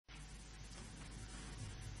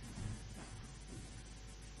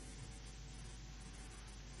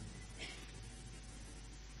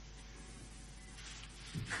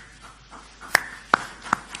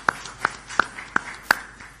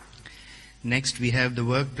Next, we have the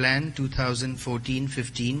Work Plan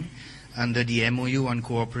 2014-15 under the MOU on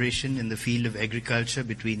cooperation in the field of agriculture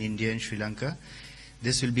between India and Sri Lanka.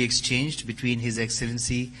 This will be exchanged between His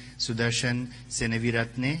Excellency Sudarshan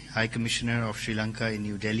Seneviratne, High Commissioner of Sri Lanka in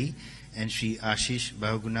New Delhi, and Sri Ashish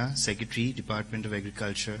Bahuguna, Secretary, Department of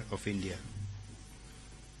Agriculture of India.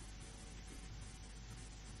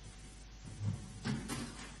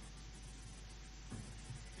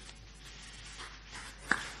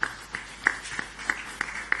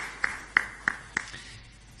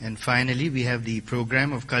 And finally, we have the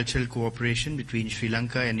Program of Cultural Cooperation between Sri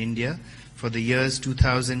Lanka and India for the years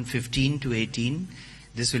 2015 to 18.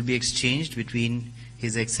 This will be exchanged between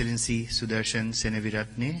His Excellency Sudarshan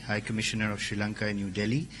Seneviratne, High Commissioner of Sri Lanka in New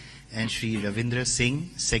Delhi, and Sri Ravindra Singh,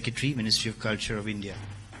 Secretary, Ministry of Culture of India.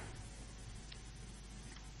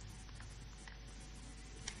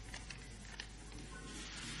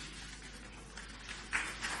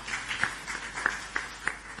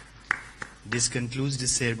 This concludes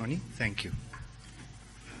this ceremony. Thank you.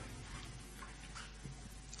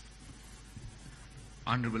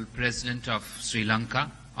 Honorable President of Sri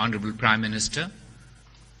Lanka, Honorable Prime Minister,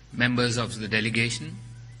 members of the delegation,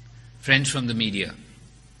 friends from the media,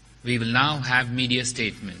 we will now have media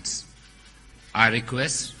statements. I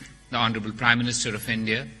request the Honorable Prime Minister of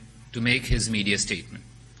India to make his media statement.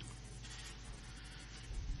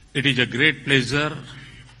 It is a great pleasure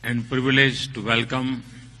and privilege to welcome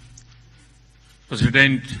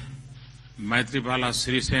President Maithripala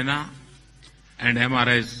Sirisena and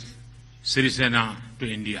MRS Sirisena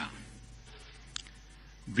to India.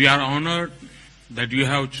 We are honored that you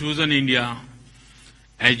have chosen India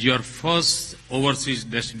as your first overseas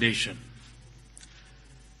destination.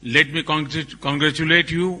 Let me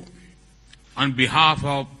congratulate you on behalf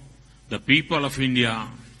of the people of India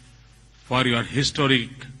for your historic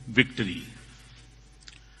victory.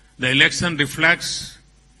 The election reflects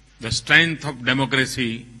the strength of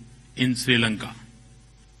democracy in Sri Lanka.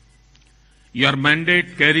 Your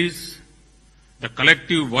mandate carries the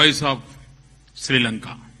collective voice of Sri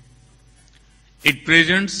Lanka. It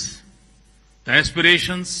presents the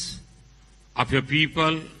aspirations of your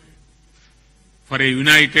people for a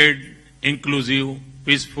united, inclusive,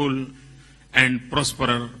 peaceful, and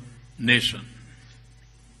prosperous nation.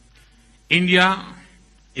 India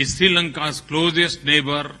is Sri Lanka's closest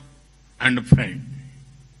neighbor and friend.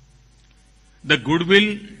 The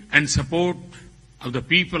goodwill and support of the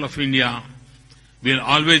people of India will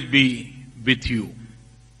always be with you.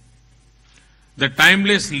 The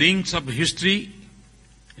timeless links of history,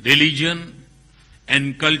 religion,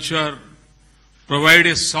 and culture provide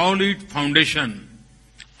a solid foundation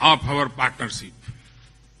of our partnership.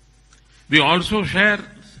 We also share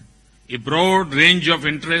a broad range of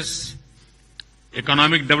interests,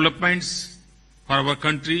 economic developments for our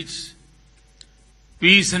countries,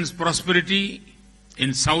 peace and prosperity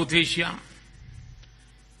in South Asia,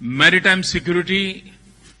 maritime security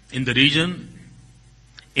in the region.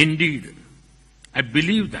 Indeed, I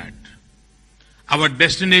believe that our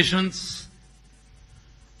destinations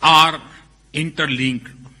are interlinked.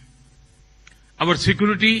 Our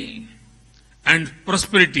security and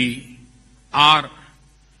prosperity are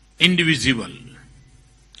indivisible.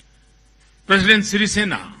 President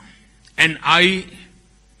Sirisena and I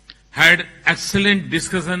had excellent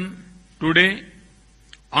discussion today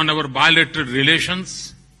on our bilateral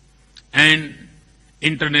relations and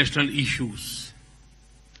international issues.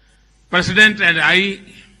 President and I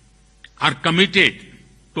are committed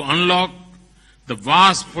to unlock the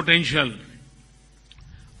vast potential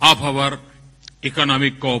of our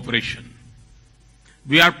economic cooperation.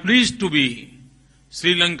 We are pleased to be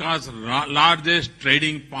Sri Lanka's largest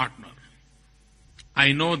trading partner.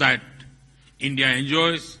 I know that India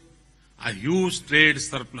enjoys a huge trade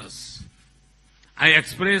surplus. I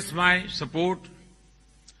express my support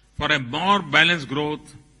for a more balanced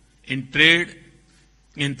growth in trade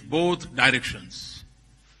in both directions.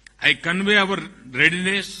 I convey our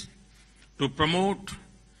readiness to promote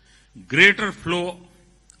greater flow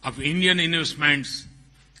of Indian investments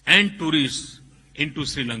and tourists into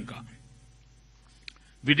Sri Lanka.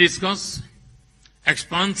 We discuss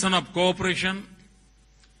expansion of cooperation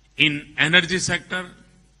in energy sector,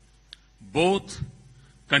 both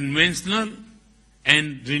conventional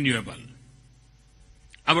and renewable.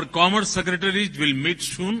 Our commerce secretaries will meet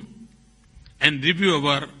soon and review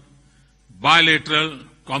our bilateral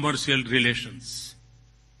commercial relations.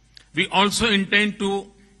 We also intend to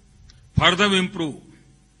further improve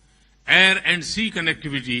air and sea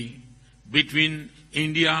connectivity between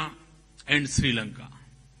India and Sri Lanka.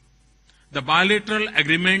 The bilateral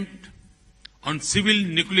agreement on civil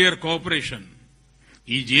nuclear cooperation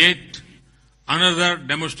is yet another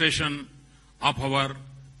demonstration of our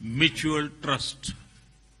mutual trust.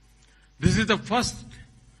 This is the first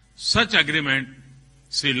such agreement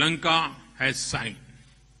Sri Lanka has signed.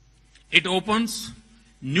 It opens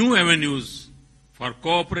new avenues for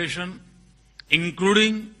cooperation,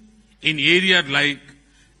 including in areas like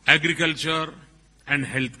agriculture and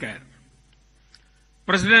healthcare.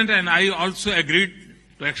 President and I also agreed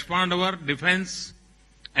to expand our defense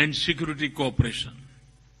and security cooperation.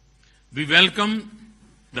 We welcome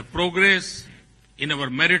the progress in our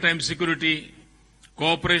maritime security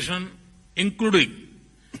cooperation, including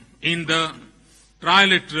in the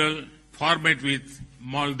trilateral format with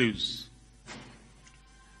Maldives.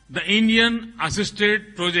 The Indian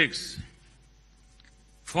assisted projects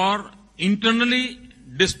for internally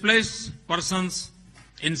displaced persons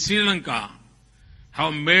in Sri Lanka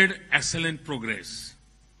have made excellent progress.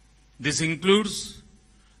 This includes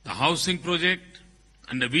the housing project,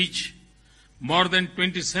 under which more than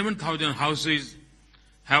 27,000 houses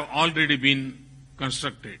have already been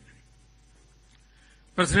constructed.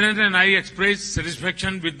 President and I expressed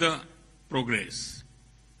satisfaction with the progress.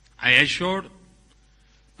 I assured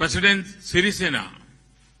President Sirisena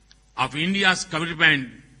of India's commitment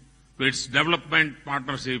to its development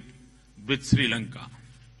partnership with Sri Lanka.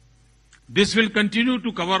 This will continue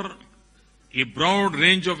to cover a broad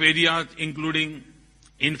range of areas, including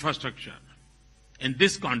infrastructure. In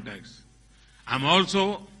this context, I am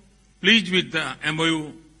also pleased with the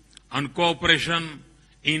MOU on cooperation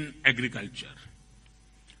in agriculture.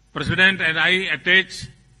 President and I attach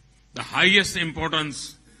the highest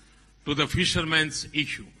importance to the fishermen's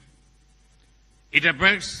issue. It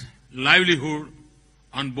affects livelihood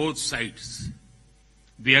on both sides.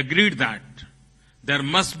 We agreed that there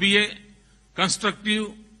must be a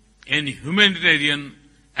constructive and humanitarian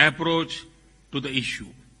approach to the issue.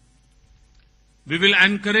 We will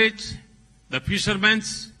encourage the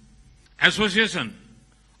Fishermen's Association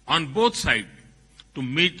on both sides to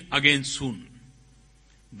meet again soon.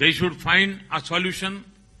 They should find a solution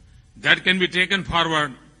that can be taken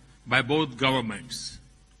forward by both governments.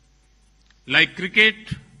 Like cricket,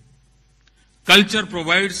 culture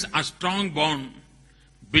provides a strong bond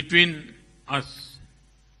between us.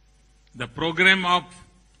 The program of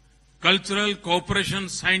cultural cooperation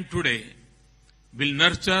signed today will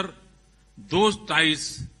nurture those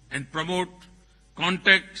ties and promote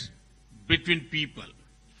contact between people.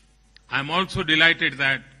 I am also delighted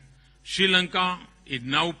that Sri Lanka is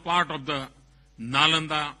now part of the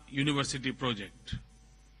Nalanda University project.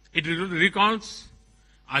 It recalls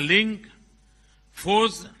a link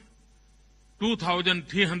forged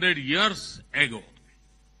 2,300 years ago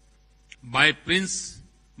by Prince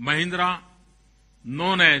Mahendra,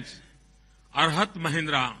 known as Arhat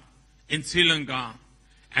Mahendra in Sri Lanka,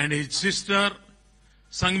 and his sister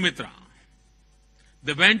Sangmitra.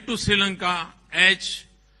 They went to Sri Lanka as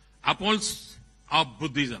apostles of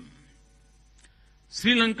Buddhism.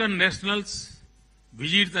 Sri Lankan nationals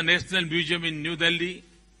visit the National Museum in New Delhi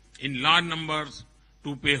in large numbers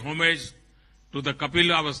to pay homage to the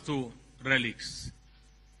Kapilavastu relics.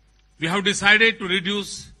 We have decided to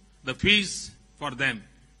reduce the fees for them.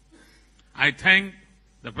 I thank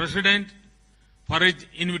the President for his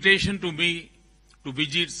invitation to me to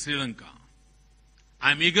visit Sri Lanka.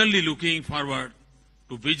 I am eagerly looking forward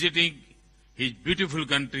to visiting his beautiful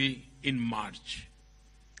country in March.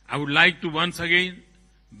 I would like to once again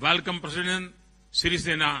welcome President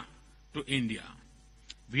Sirisena to India.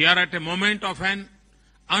 We are at a moment of an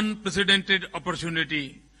unprecedented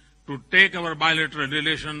opportunity to take our bilateral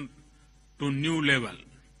relation to a new level.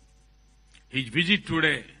 His visit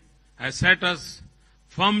today has set us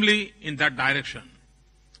firmly in that direction.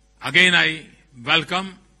 Again, I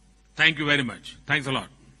welcome. Thank you very much. Thanks a lot.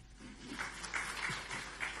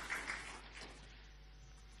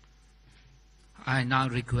 I now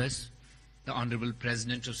request the Honorable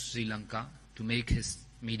President of Sri Lanka to make his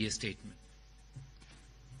media statement.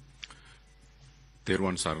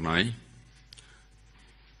 තෙරුවන් සරණයි.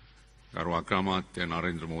 ගරු අග්‍රාමාත්‍ය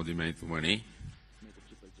නරේන්ද්‍ර මෝදි මහත්මයාණනි,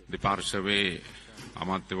 දෙපාර්ශවයේ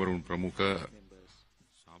අමාත්‍යවරුන් ප්‍රමුඛ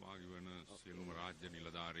සහභාගී වන සියලුම රාජ්‍ය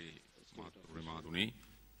නිලධාරී මාතෘතුමනි,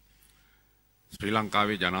 ශ්‍රී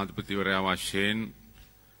ලංකාවේ ජනාධිපතිවරයා වශයෙන්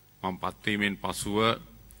මම පත්වීමෙන් පසුව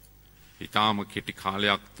ඉතාම කෙටි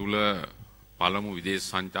කාලයක් තුල පළමු විදේශ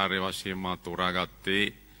සංචාරය වශයෙන් මා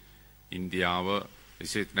තෝරාගත්තේ ඉන්දියාව,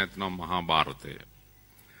 විශේෂ නැත්නම් මහා ಭಾರತය.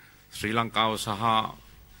 ශ්‍රී ලංකාව සහ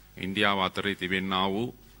ඉන්දියාව අතරේ තිබෙනා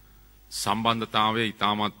වූ සම්බන්ධතාවය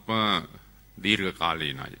ඉතාමත්ම දීර්ඝ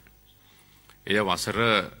කාලීනයි. එය වසර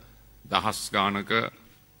දහස් ගානක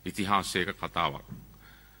ඉතිහාසයක කතාවක්.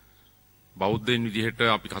 බෞද්ධයින් විදිහට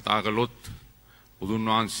අපි කතා කළොත් බුදුන්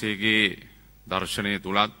වහන්සේගේ දර්ශනය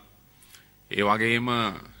තුලත් ඒ වගේම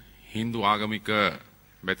Hindu ආගමික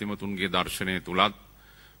බැතිමතුන්ගේ දර්ශනය තුලත්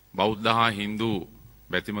බෞද්ධ හා Hindu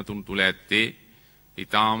බැතිමතුන් තුල ඇත්තේ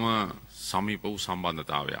ඊටාම සමීප වූ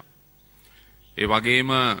සම්බන්ධතාවයක්. ඒ වගේම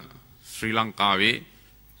ශ්‍රී ලංකාවේ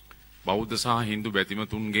බෞද්ධ සහ Hindu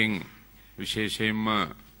බැතිමතුන්ගෙන් විශේෂයෙන්ම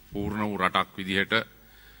පූර්ණ වූ රටක් විදිහට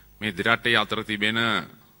මේ දෙරටේ අතර තිබෙන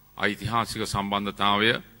ඓතිහාසික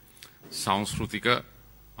සම්බන්ධතාවය සංස්කෘතික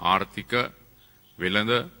ආර්ථික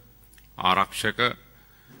වෙළඳ ආරක්ෂක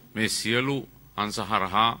මේ සියලු අංශ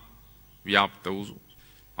හරහා ව්‍යාප්ත වූ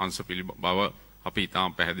අංශ පිළිබව අපි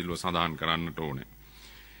ඊටාම පැහැදිලිව සඳහන් කරන්නට ඕනේ.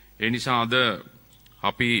 ඒ නිසා අද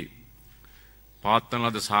අපි පවත්වන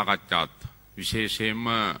ලද සාකච්ඡාත් විශේෂයෙන්ම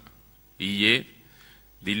ඊයේ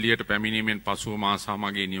දිල්ලියට පැමිණීමෙන් පසුව මා සහ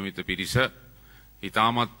මගේ නියමිත පිරිස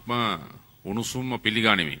ඊටාමත්ම උණුසුම්ව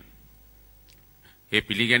පිළිගනිමින් ඒ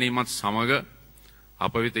පිළිගැනීමත් සමග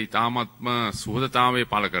අප වෙත ඊටාමත්ම සුහදතාවය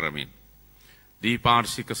පළ කරමින්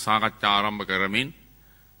දීපාර්ශික සාකච්ඡා ආරම්භ කරමින්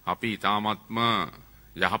අපි ඊටාමත්ම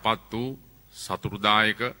යහපත් වූ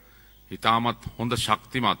සතුටුදායක ඊටාමත් හොඳ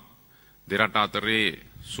ශක්තිමත් දෙරට අතරේ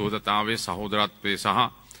සුහදතාවයේ සහෝදරත්වයේ සහ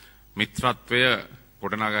මිත්‍රත්වය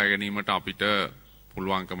ගොඩනගා ගැනීමට අපිට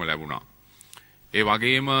පුළුවන්කම ලැබුණා. ඒ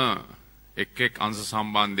වගේම එක් එක් අංශ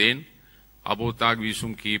සම්බන්ධයෙන් අබෝතාග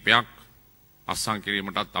විසුම් කීපයක් අත්සන්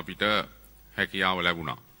කිරීමටත් අපිට හැකියාව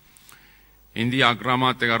ලැබුණා. ඉන්දියා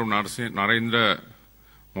අග්‍රාමාත්‍යකරු නරේන්ද්‍ර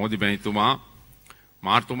මෝදි මහතුමා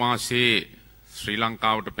මාර්තු මාසයේ ශ්‍රී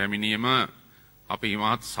ලංකාවට පැමිණීම අපි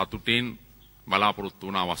හිමහත් සතුටින් බලාපොරොත්තු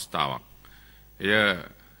වුණ අවස්ථාවක්. එය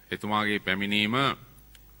එතුමාගේ පැමිණීම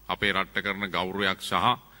අපේ රටට කරන ගෞරවයක් සහ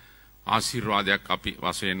ආශිර්වාදයක් අපි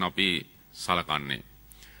වශයෙන් අපි සලකන්නේ.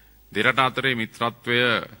 දෙරට අතරේ මිත්‍රත්වය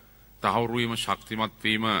තහවුරු වීම ශක්තිමත්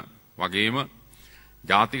වීම වගේම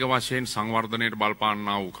ජාතික වශයෙන් සංවර්ධනයට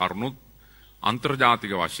බලපාන්නා වූ කරුණුත්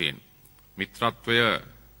අන්තර්ජාතික වශයෙන් මිත්‍රත්වය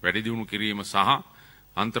වැඩි දියුණු කිරීම සහ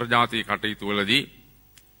අන්තර්ජාතික කටයුතු වලදී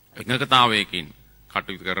එකඟතාවයකින්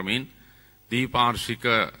කටයුතු කරමින් දීපාර්ශික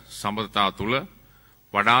සම්බන්ධතා තුළ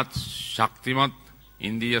වඩාත් ශක්තිමත්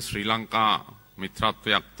ඉන්දිය ශ්‍රී ලංකා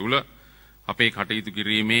මිත්‍රත්වයක් තුළ අපේ කටයුතු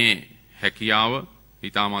කිරීමේ හැකියාව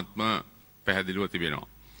ඊටාමත්ම පැහැදිලිව තිබෙනවා.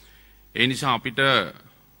 ඒ නිසා අපිට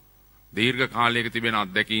දීර්ඝ කාලයක තිබෙන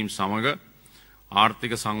අත්දැකීම් සමග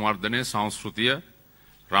ආර්ථික සංවර්ධනය, සංස්කෘතිය,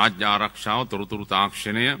 රාජ්‍ය ආරක්ෂාව, තොරතුරු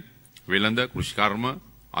තාක්ෂණය, වෙළඳ, කෘෂිකර්ම,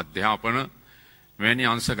 අධ්‍යාපන මෙවැනි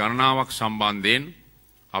අංශ ගණනාවක් සම්බන්ධයෙන්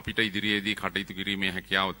අපිට ඉදිරියේදී කටයුතු කිරීමේ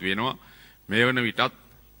හැකියාව තියෙනවා. මේ වන විටත්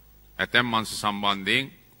ඇතැම් අංශ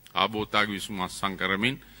සම්බන්ධයෙන් ආබෝතාග විසුම් අත්සන්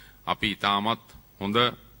කරමින් අපි ඊටමත් හොඳ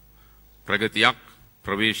ප්‍රගතියක්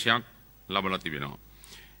ප්‍රවේශයක් ලබලා තිබෙනවා.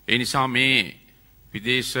 ඒ නිසා මේ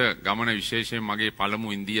විදේශ ගමන විශේෂයෙන් මගේ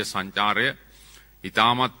පළමු ඉන්දියා සංචාරය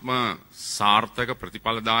ඊටාමත්ම සාර්ථක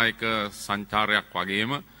ප්‍රතිඵලදායක සංචාරයක්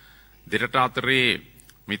වගේම දෙරට අතරේ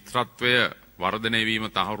මිත්‍රත්වය වර්ධනය වීම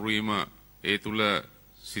තහවුරු වීම ඒ තුල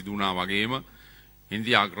සිදු වුණා වගේම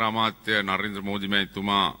ඉන්දියා අග්‍රාමාත්‍ය නරේන්ද්‍ර මෝදි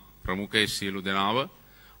මහතුමා ප්‍රමුඛ සියලු දෙනාව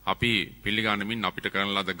අපි පිළිගනිමින් අපිට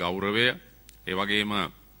කරන ලද ගෞරවය ඒ වගේම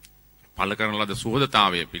පළ කරන ලද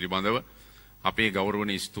සුහදතාවය පිළිබඳව අපේ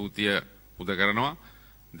ගෞරවණීය ස්තුතිය පුද කරනවා.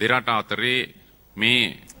 දෙරට අතරේ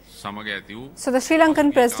මේ සමග ඇති වූ So the Sri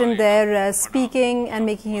Lankan President there speaking and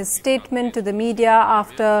making his statement to the media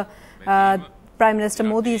after Prime Minister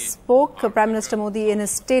Modi spoke. Prime Minister Modi in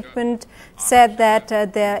his statement said that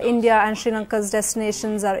India and Sri Lanka's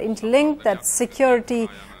destinations are interlinked, that security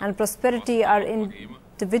and prosperity are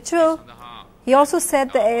individual. He also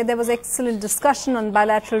said that there was excellent discussion on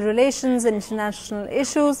bilateral relations and international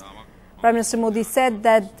issues. Prime Minister Modi said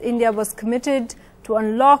that India was committed to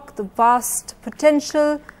unlock the vast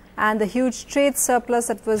potential and the huge trade surplus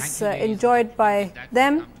that was enjoyed by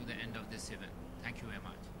them.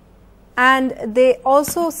 And they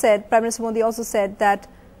also said, Prime Minister Modi also said that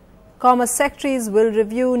Commerce Secretaries will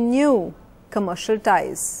review new commercial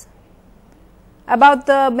ties. About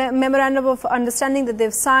the memorandum of understanding that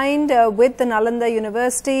they've signed with the Nalanda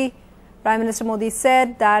University, Prime Minister Modi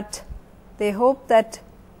said that they hope that,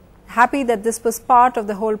 happy that this was part of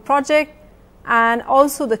the whole project, and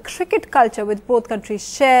also the cricket culture which both countries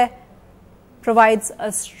share provides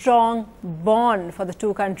a strong bond for the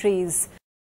two countries.